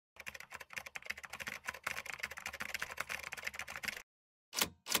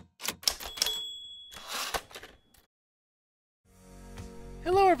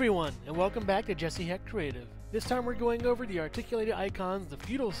everyone, and welcome back to Jesse Heck Creative. This time we're going over the Articulated Icons, the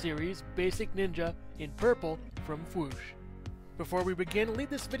Feudal Series, Basic Ninja, in purple, from Fwoosh. Before we begin, leave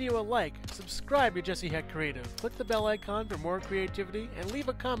this video a like, subscribe to Jesse Heck Creative, click the bell icon for more creativity, and leave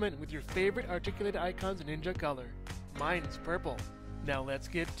a comment with your favorite Articulated Icons Ninja color. Mine's purple. Now let's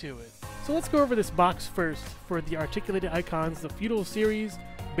get to it. So let's go over this box first for the Articulated Icons, the Feudal Series,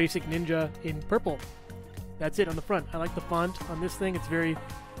 Basic Ninja, in purple. That's it on the front. I like the font on this thing. It's very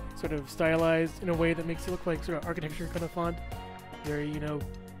sort of stylized in a way that makes it look like sort of architecture kind of font. Very,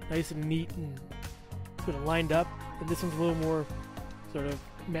 nice and neat and sort of lined up. And this one's a little more sort of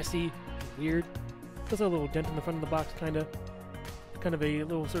messy and weird. There's a little dent in the front of the box, kind of a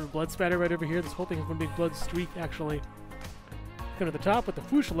little sort of blood spatter right over here. This whole thing is one big blood streak, actually. Kind of the top with the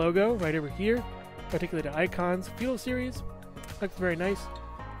Fwoosh logo right over here. Articulated Icons, Feudal Series. Looks very nice.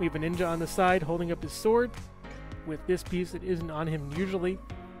 We have a ninja on the side holding up his sword with this piece that isn't on him usually.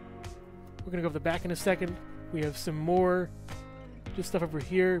 We're going to go over the back in a second. We have some more just stuff over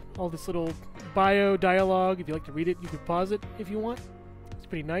here. All this little bio dialogue. If you like to read it, you could pause it if you want. It's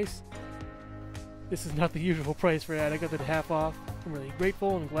pretty nice. This is not the usual price for that. I got that half off. I'm really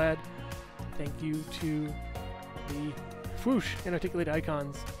grateful and glad. Thank you to the Fwoosh and Articulated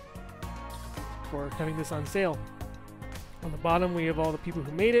Icons for having this on sale. On the bottom, we have all the people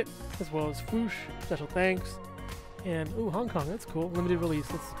who made it, as well as Fwoosh. Special thanks. And, ooh, Hong Kong, that's cool. Limited release.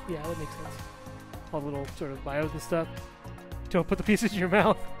 Yeah, that makes sense. All the little sort of bios and stuff. Don't put the pieces in your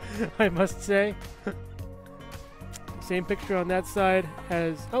mouth, I must say. Same picture on that side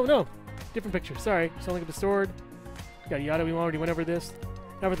as... Oh, no! Different picture. Sorry. Just look at the sword. Yada yada. We already went over this.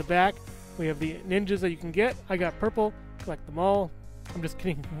 Now for the back, we have the ninjas that you can get. I got purple. Collect them all. I'm just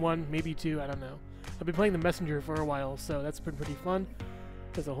getting one, maybe two. I don't know. I've been playing the Messenger for a while, so that's been pretty fun.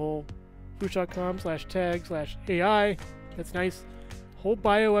 There's a whole Fwoosh.com/tag/AI. That's nice. Whole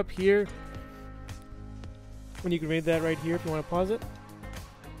bio up here. When you can read that right here if you want to pause it.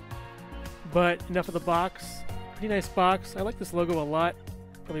 But enough of the box. Pretty nice box. I like this logo a lot.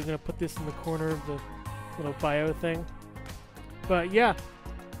 Probably going to put this in the corner of the little bio thing. But yeah.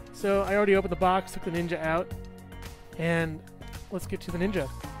 So I already opened the box, took the ninja out. And let's get to the ninja.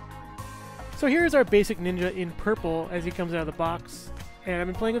 So here's our basic ninja in purple as he comes out of the box. And I've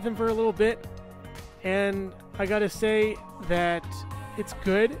been playing with him for a little bit. And I gotta say that it's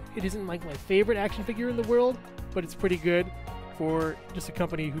good. It isn't like my favorite action figure in the world, but it's pretty good for just a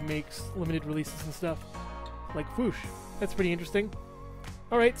company who makes limited releases and stuff like Fwoosh. That's pretty interesting.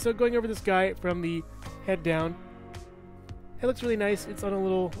 Alright, so going over this guy from the head down. It looks really nice. It's on a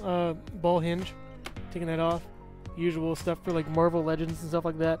little ball hinge. Taking that off. Usual stuff for like Marvel Legends and stuff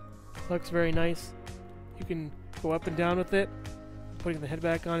like that. Looks very nice. You can go up and down with it. Putting the head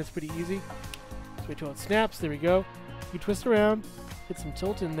back on is pretty easy. Just wait till it snaps. There we go. You twist around. Get some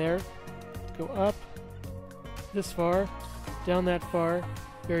tilt in there. Go up this far. Down that far.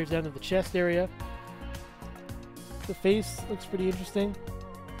 Varies down to the chest area. The face looks pretty interesting.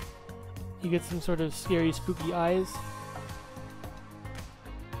 You get some sort of scary, spooky eyes.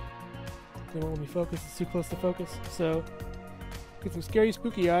 They won't let me focus. It's too close to focus. So, get some scary,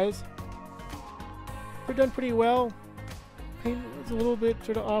 spooky eyes. They're done pretty well. Paint is a little bit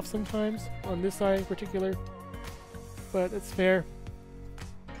sort of off sometimes on this eye in particular, but it's fair.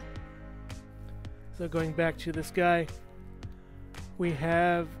 So going back to this guy, we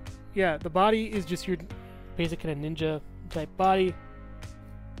have, the body is just your basic kind of ninja type body.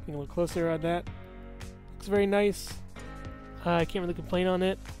 Getting a little closer on that. Looks very nice. I can't really complain on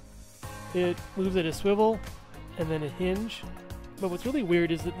it. It moves at a swivel and then a hinge. But what's really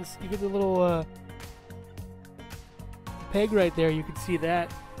weird is that this, you get the little peg right there. You can see that.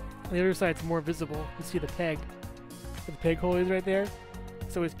 On the other side, it's more visible. You see the peg. The peg hole is right there.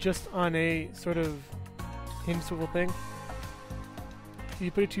 So it's just on a sort of hinge swivel thing. If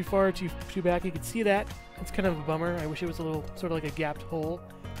you put it too far, too back, you can see that. It's kind of a bummer. I wish it was a little sort of like a gapped hole,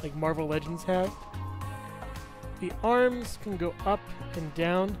 like Marvel Legends have. The arms can go up and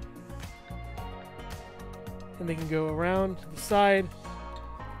down. And they can go around to the side.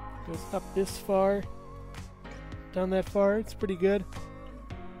 Goes up this far. Down that far. It's pretty good.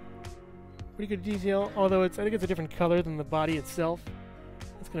 Pretty good detail. Although I think it's a different color than the body itself.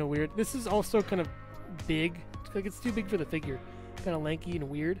 It's kind of weird. This is also kind of big. Like it's too big for the figure. Kind of lanky and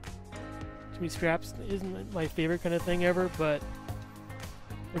weird. Too many straps isn't my favorite kind of thing ever, but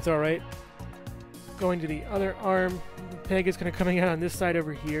it's alright. Going to the other arm. The peg is kind of coming out on this side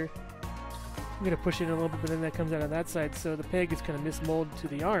over here. I'm going to push it in a little bit, but then that comes out on that side, so the peg is kind of mismolded to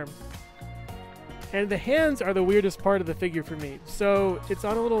the arm. And the hands are the weirdest part of the figure for me. So it's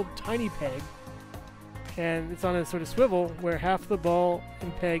on a little tiny peg, and it's on a sort of swivel where half the ball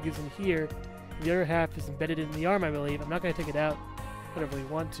and peg is in here, and the other half is embedded in the arm, I believe. I'm not going to take it out. I don't really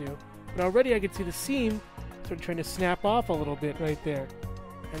want to. But already I can see the seam sort of trying to snap off a little bit right there.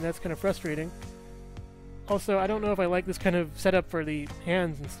 And that's kind of frustrating. Also, I don't know if I like this kind of setup for the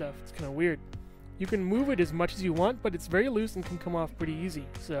hands and stuff. It's kind of weird. You can move it as much as you want, but it's very loose and can come off pretty easy.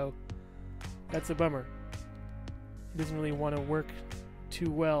 So that's a bummer. It doesn't really want to work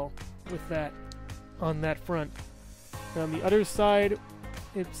too well with that on that front. And on the other side,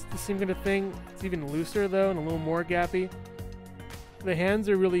 it's the same kind of thing. It's even looser though and a little more gappy. The hands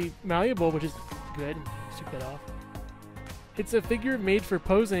are really malleable, which is good. Just took that off. It's a figure made for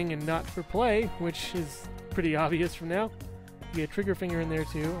posing and not for play, which is pretty obvious from now. You get a trigger finger in there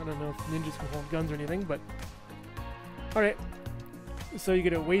too. I don't know if ninjas can hold guns or anything, but alright. So you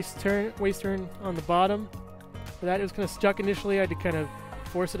get a waist turn on the bottom. For that, it was kind of stuck initially. I had to kind of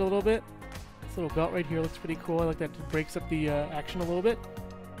force it a little bit. This little belt right here looks pretty cool. I like that it breaks up the action a little bit.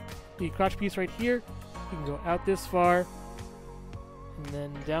 The crotch piece right here, you can go out this far, and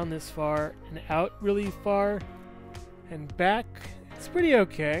then down this far, and out really far, and back. It's pretty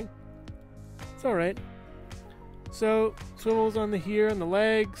okay. It's alright. So, swivels on the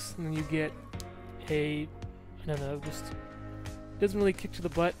legs, and then you get I don't know, just doesn't really kick to the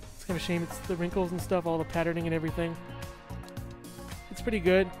butt. It's kind of a shame. It's the wrinkles and stuff, all the patterning and everything. It's pretty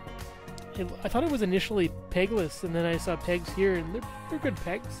good. I thought it was initially pegless, and then I saw pegs here, and they're good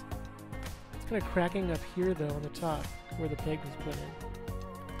pegs. It's kind of cracking up here though on the top where the peg was put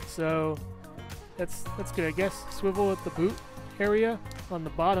in. So that's good, I guess. Swivel at the boot area on the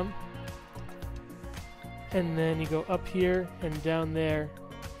bottom, and then you go up here and down there,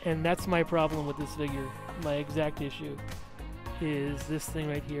 and that's my problem with this figure. My exact issue is this thing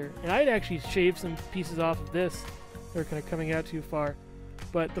right here. And I'd actually shaved some pieces off of this. They're kind of coming out too far.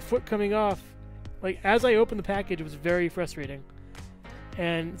 But the foot coming off, like as I opened the package, it was very frustrating.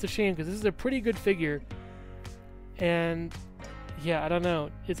 And it's a shame because this is a pretty good figure. And yeah, I don't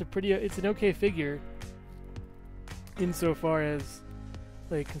know. It's an okay figure insofar as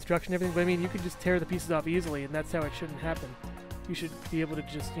like construction and everything. But I mean, you could just tear the pieces off easily, and that's how it shouldn't happen. You should be able to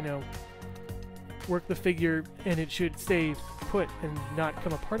just, you know, work the figure and it should stay put and not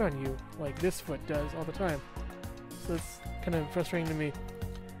come apart on you like this foot does all the time. So it's kind of frustrating to me,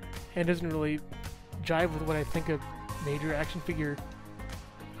 and doesn't really jive with what I think a major action figure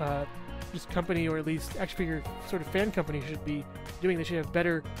just company, or at least action figure sort of fan company, should be doing. They should have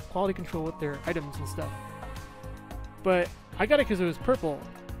better quality control with their items and stuff. But I got it because it was purple,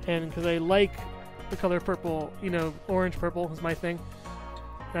 and because I like the color purple, you know, orange purple is my thing.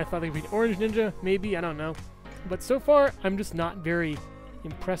 And I thought they'd be orange ninja, maybe, I don't know. But so far, I'm just not very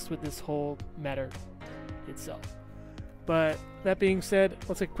impressed with this whole matter itself. But that being said,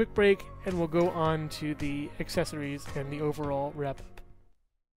 let's take a quick break, and we'll go on to the accessories and the overall wrap-up.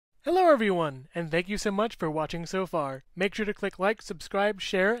 Hello everyone, and thank you so much for watching so far. Make sure to click like, subscribe,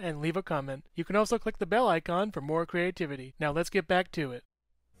 share, and leave a comment. You can also click the bell icon for more creativity. Now let's get back to it.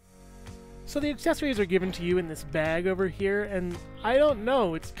 So the accessories are given to you in this bag over here, and I don't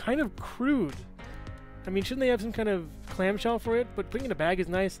know, it's kind of crude. I mean, shouldn't they have some kind of clamshell for it? But putting it in a bag is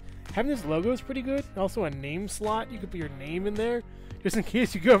nice. Having this logo is pretty good. Also a name slot, you could put your name in there, just in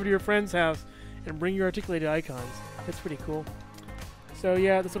case you go over to your friend's house and bring your articulated icons. That's pretty cool. So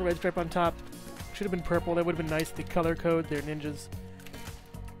yeah, this little red stripe on top should have been purple. That would have been nice. The color code, they're ninjas.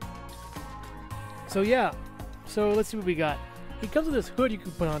 So yeah, so let's see what we got. He comes with this hood you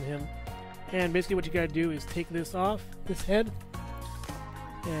can put on him. And basically what you gotta do is take this off, this head,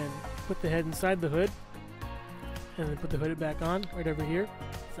 and put the head inside the hood, and then put the hood back on right over here.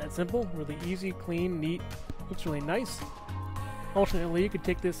 It's that simple, really easy, clean, neat, looks really nice. Alternately, you could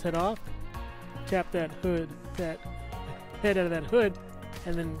take this head off, tap that head out of that hood,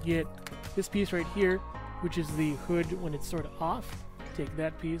 and then get this piece right here, which is the hood when it's sort of off. Take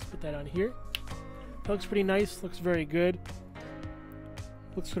that piece, put that on here. That looks pretty nice, looks very good.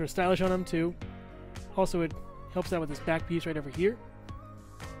 Looks sort of stylish on him too. Also, it helps out with this back piece right over here.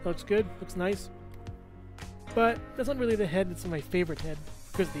 That looks good, looks nice. But that's not really the head that's my favorite head,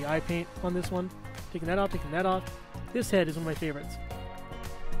 because of the eye paint on this one. Taking that off, taking that off. This head is one of my favorites.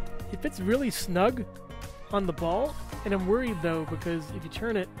 It fits really snug on the ball, and I'm worried though, because if you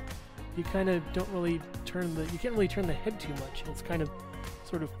turn it, you kind of don't really turn you can't really turn the head too much. It's kind of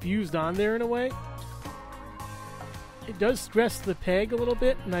sort of fused on there in a way. It does stress the peg a little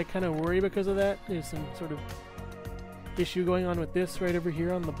bit, and I kind of worry because of that. There's some sort of issue going on with this right over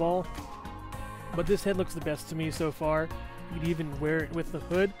here on the ball. But this head looks the best to me so far. You could even wear it with the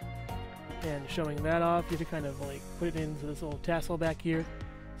hood, and showing that off, you have to kind of like put it into this little tassel back here.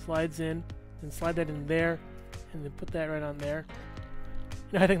 Slides in, and slide that in there, and then put that right on there.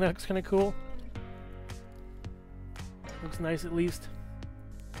 And I think that looks kind of cool. Looks nice at least.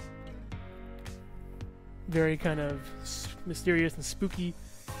 Very kind of mysterious and spooky.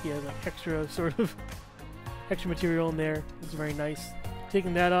 He has like extra sort of extra material in there. Looks very nice.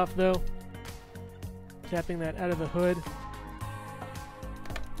 Taking that off though. Tapping that out of the hood.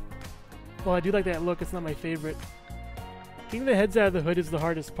 Well, I do like that look. It's not my favorite. Getting the heads out of the hood is the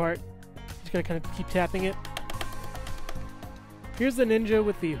hardest part. Just gotta kind of keep tapping it. Here's the ninja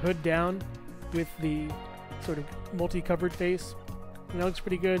with the hood down, with the sort of multi-covered face. And that looks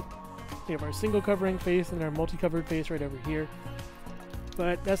pretty good. We have our single covering face and our multi-covered face right over here.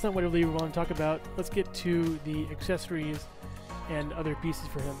 But that's not what really we want to talk about. Let's get to the accessories and other pieces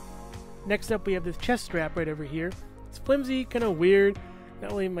for him. Next up, we have this chest strap right over here. It's flimsy, kind of weird.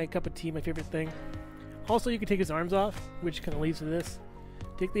 Not really my cup of tea, my favorite thing. Also, you can take his arms off, which kind of leads to this.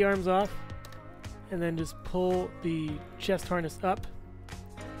 Take the arms off, and then just pull the chest harness up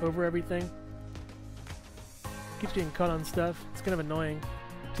over everything. Keeps getting caught on stuff. It's kind of annoying.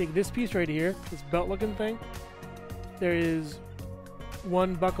 Take this piece right here, this belt-looking thing. There is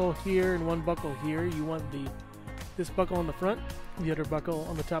one buckle here and one buckle here. You want this buckle on the front, the other buckle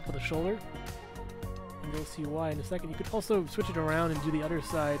on the top of the shoulder. And you'll see why in a second. You could also switch it around and do the other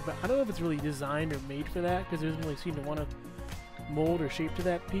side, but I don't know if it's really designed or made for that, because it doesn't really seem to want to mold or shape to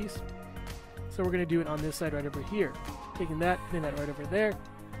that piece. So we're going to do it on this side right over here. Taking that, putting that right over there.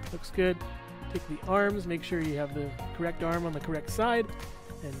 Looks good. Take the arms, make sure you have the correct arm on the correct side,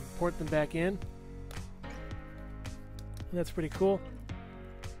 and port them back in. And that's pretty cool.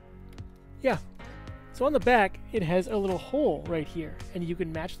 Yeah. So on the back, it has a little hole right here, and you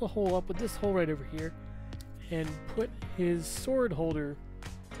can match the hole up with this hole right over here, and put his sword holder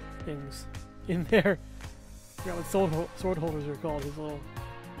things in there. I forgot what sword holders are called. His little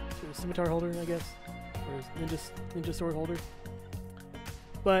sort of scimitar holder, I guess, or his ninja sword holder.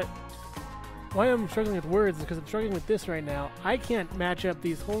 But why I'm struggling with words is because I'm struggling with this right now. I can't match up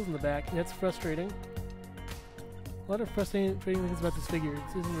these holes in the back, and that's frustrating. A lot of frustrating things about this figure.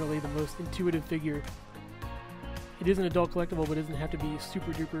 This isn't really the most intuitive figure. It is an adult collectible, but it doesn't have to be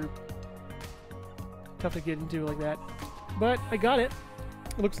super duper tough to get into like that. But I got it.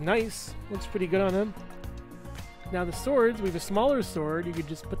 It looks nice. Looks pretty good on him. Now the swords, we have a smaller sword. You could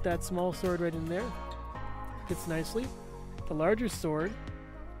just put that small sword right in there. Fits nicely. The larger sword,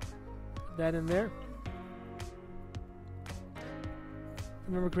 put that in there. If I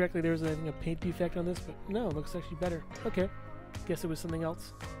remember correctly, there was I think a paint defect on this, but no, it looks actually better. Okay. Guess it was something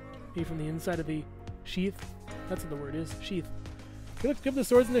else. Maybe from the inside of the sheath. That's what the word is, sheath. It looks good with the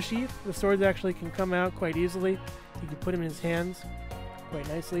swords in the sheath. The swords actually can come out quite easily. You can put them in his hands quite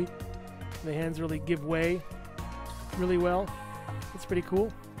nicely. The hands really give way really well. That's pretty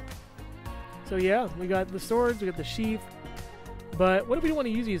cool. So yeah, we got the swords, we got the sheath. But what if we don't want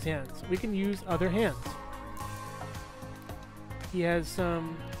to use these hands? We can use other hands. He has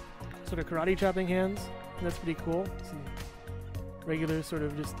some sort of karate chopping hands, and that's pretty cool. Some regular sort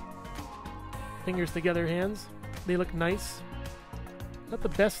of just fingers together hands. They look nice. Not the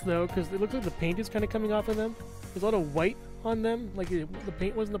best though, because it looks like the paint is kind of coming off of them. There's a lot of white on them, like the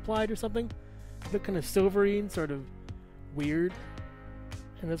paint wasn't applied or something. They look kind of silvery and sort of weird,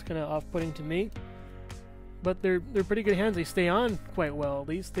 and that's kind of off-putting to me. But they're pretty good hands. They stay on quite well. At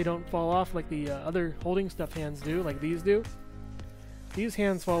least they don't fall off like the other holding stuff hands do, like these do. These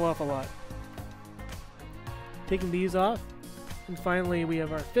hands fall off a lot. Taking these off, and finally we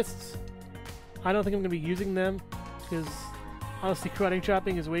have our fists. I don't think I'm going to be using them, because honestly karate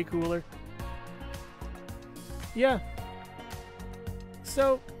chopping is way cooler. Yeah.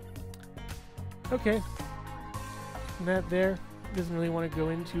 So, okay. And that there doesn't really want to go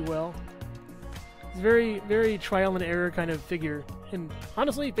in too well. It's very, very trial and error kind of figure. And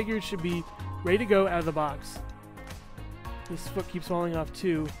honestly, figures should be ready to go out of the box. This foot keeps falling off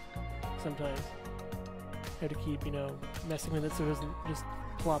too, sometimes. I have to keep, you know, messing with it so it doesn't just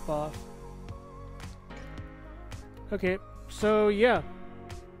plop off. Okay, so yeah.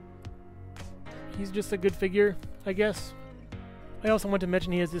 He's just a good figure, I guess. I also want to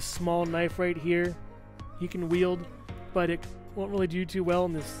mention he has this small knife right here he can wield, but it won't really do too well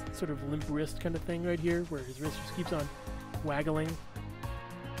in this sort of limp wrist kind of thing right here, where his wrist just keeps on waggling.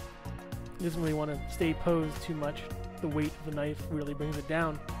 He doesn't really want to stay posed too much. The weight of the knife really brings it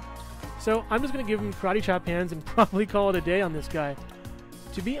down. So I'm just going to give him karate chop hands and probably call it a day on this guy.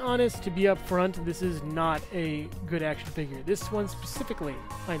 To be honest, to be up front, this is not a good action figure. This one specifically,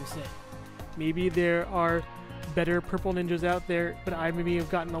 I'm saying. Maybe there are better purple ninjas out there, but I maybe have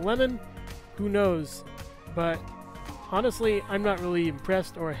gotten a lemon. Who knows? But honestly, I'm not really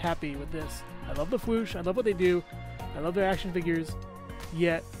impressed or happy with this. I love the Fwoosh, I love what they do, I love their action figures,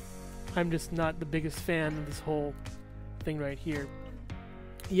 yet I'm just not the biggest fan of this whole thing right here.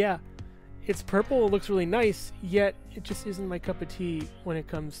 Yeah, it's purple, it looks really nice, yet it just isn't my cup of tea when it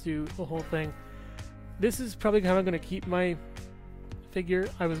comes to the whole thing. This is probably how I'm going to keep my figure.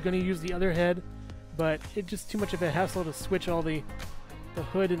 I was going to use the other head, but it's just too much of a hassle to switch all the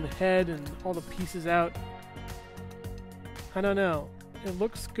hood and the head and all the pieces out. I don't know. It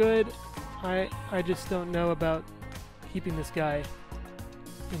looks good. I just don't know about keeping this guy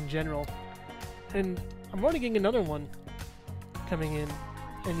in general. And I'm already getting another one coming in,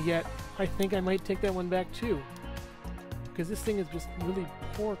 and yet I think I might take that one back too, because this thing is just really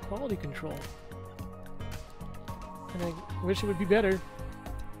poor quality control. And I wish it would be better.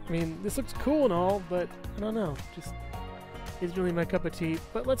 I mean, this looks cool and all, but I don't know, just isn't really my cup of tea.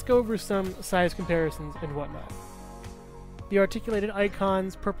 But let's go over some size comparisons and whatnot. The articulated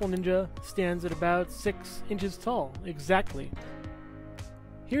Icons Purple Ninja stands at about 6 inches tall, exactly.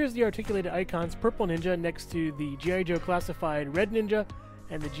 Here's the articulated Icons Purple Ninja next to the G.I. Joe Classified Red Ninja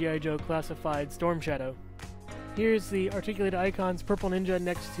and the G.I. Joe Classified Storm Shadow. Here's the articulated Icons Purple Ninja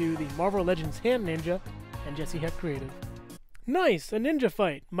next to the Marvel Legends Hand Ninja and Jesse Heck Creative. Nice! A ninja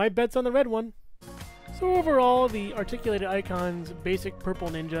fight! My bet's on the red one! So overall, the articulated Icons basic Purple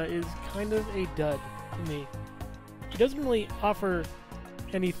Ninja is kind of a dud to me. It doesn't really offer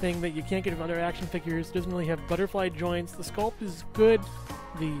anything that you can't get from other action figures. It doesn't really have butterfly joints. The sculpt is good.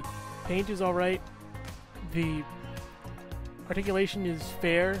 The paint is alright. The articulation is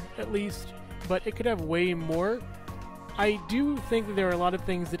fair, at least, but it could have way more. I do think that there are a lot of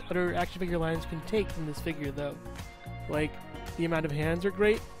things that other action figure lines can take from this figure, though. Like, the amount of hands are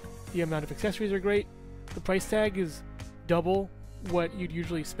great, the amount of accessories are great, the price tag is double what you'd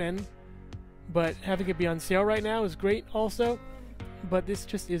usually spend, but having it be on sale right now is great also, but this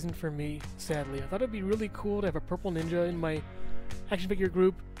just isn't for me, sadly. I thought it'd be really cool to have a Purple Ninja in my action figure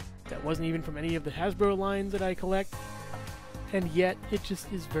group that wasn't even from any of the Hasbro lines that I collect, and yet it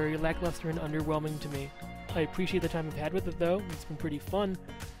just is very lackluster and underwhelming to me. I appreciate the time I've had with it though, it's been pretty fun,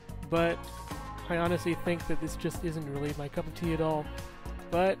 but I honestly think that this just isn't really my cup of tea at all.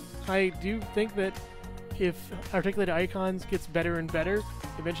 But I do think that if Articulated Icons gets better and better,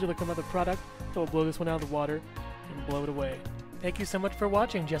 eventually they'll come out with a product that will blow this one out of the water and blow it away. Thank you so much for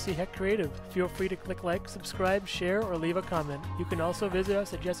watching Jesse Heck Creative. Feel free to click like, subscribe, share, or leave a comment. You can also visit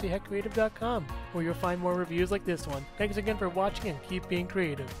us at jesseheckcreative.com, where you'll find more reviews like this one. Thanks again for watching and keep being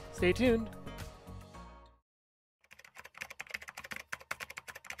creative. Stay tuned!